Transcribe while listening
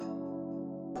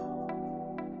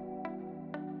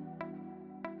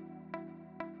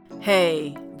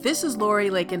Hey, this is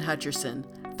Lori Lakin Hutcherson,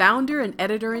 founder and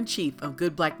editor-in-chief of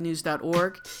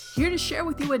GoodBlackNews.org, here to share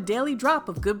with you a daily drop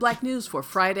of Good Black News for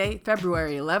Friday,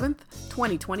 February 11th,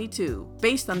 2022,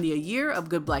 based on the A Year of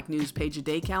Good Black News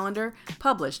page-a-day calendar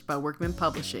published by Workman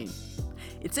Publishing.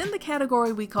 It's in the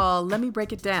category we call Let Me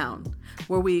Break It Down,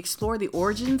 where we explore the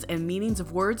origins and meanings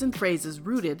of words and phrases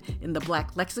rooted in the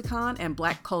Black lexicon and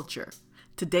Black culture.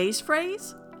 Today's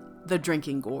phrase? The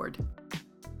drinking gourd.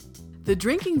 The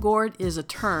drinking gourd is a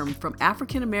term from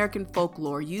African American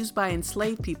folklore used by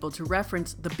enslaved people to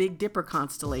reference the Big Dipper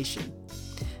constellation.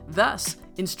 Thus,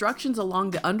 instructions along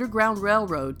the Underground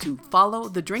Railroad to follow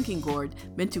the drinking gourd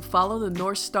meant to follow the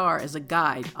North Star as a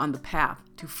guide on the path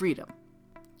to freedom.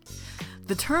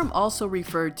 The term also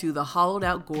referred to the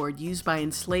hollowed-out gourd used by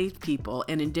enslaved people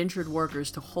and indentured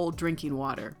workers to hold drinking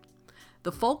water.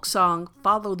 The folk song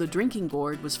Follow the Drinking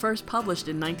Gourd was first published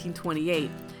in 1928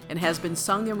 and has been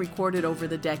sung and recorded over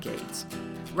the decades.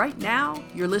 Right now,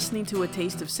 you're listening to a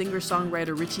taste of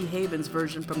singer-songwriter Richie Havens'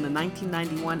 version from the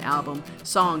 1991 album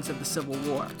Songs of the Civil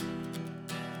War.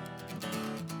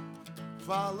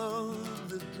 Follow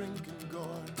the drinking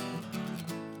gourd.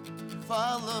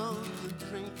 Follow the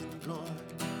drinking gourd.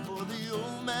 For the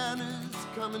old man is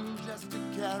coming just to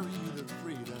carry the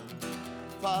freedom.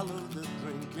 Follow the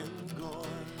drinking gourd.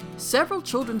 Several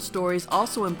children's stories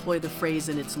also employ the phrase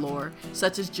in its lore,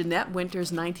 such as Jeanette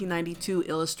Winter's 1992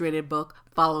 illustrated book,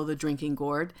 Follow the Drinking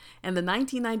Gourd, and the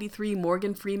 1993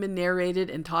 Morgan Freeman narrated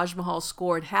and Taj Mahal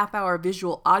scored half-hour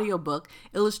visual audiobook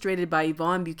illustrated by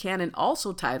Yvonne Buchanan,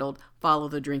 also titled Follow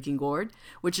the Drinking Gourd,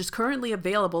 which is currently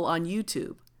available on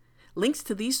YouTube. Links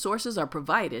to these sources are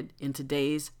provided in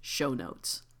today's show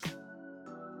notes.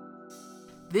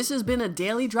 This has been a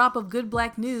daily drop of Good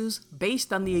Black News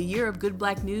based on the A Year of Good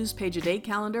Black News page-a-day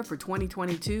calendar for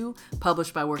 2022,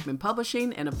 published by Workman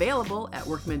Publishing and available at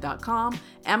workman.com,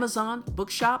 Amazon,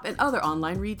 Bookshop, and other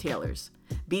online retailers.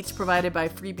 Beats provided by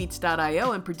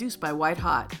freebeats.io and produced by White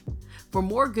Hot. For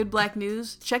more Good Black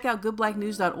News, check out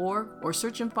goodblacknews.org or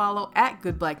search and follow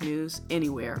 @Good Black News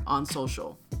anywhere on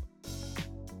social.